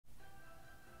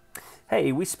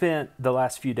Hey, we spent the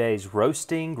last few days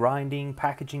roasting, grinding,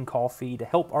 packaging coffee to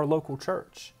help our local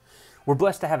church. We're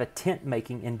blessed to have a tent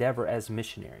making endeavor as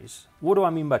missionaries. What do I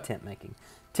mean by tent making?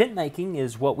 Tent making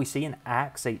is what we see in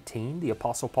Acts 18, the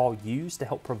Apostle Paul used to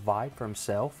help provide for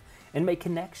himself and make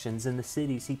connections in the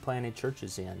cities he planted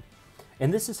churches in.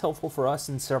 And this is helpful for us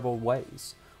in several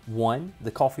ways. One,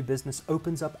 the coffee business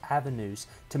opens up avenues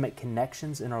to make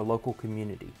connections in our local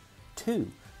community.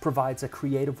 Two, provides a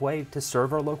creative way to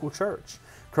serve our local church.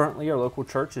 Currently, our local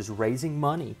church is raising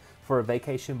money for a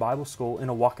vacation Bible school in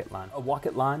a walk-it line. A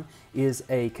walk-it line is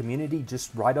a community just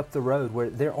right up the road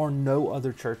where there are no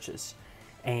other churches.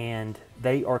 And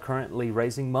they are currently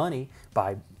raising money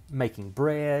by making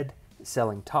bread,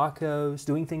 selling tacos,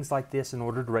 doing things like this in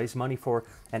order to raise money for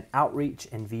an outreach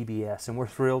and VBS. And we're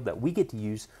thrilled that we get to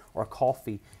use our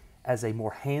coffee as a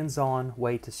more hands-on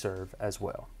way to serve as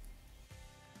well.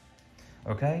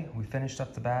 Okay, we finished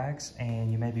up the bags,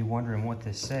 and you may be wondering what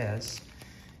this says.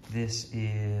 This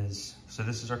is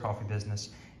our coffee business,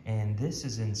 and this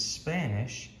is in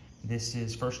Spanish. This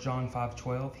is 1 John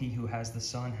 5:12. He who has the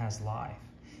Son has life.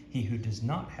 He who does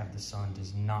not have the Son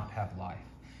does not have life.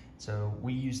 So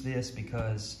we use this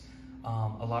because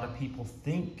a lot of people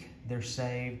think they're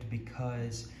saved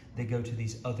because they go to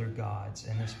these other gods,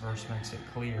 and this verse makes it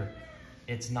clear.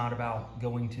 It's not about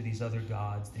going to these other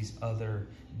gods, these other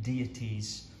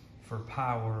deities for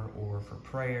power or for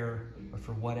prayer or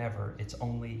for whatever. It's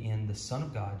only in the Son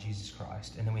of God, Jesus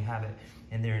Christ. And then we have it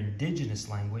in their indigenous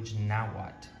language, now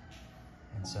what?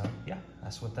 And so, yeah,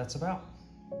 that's what that's about.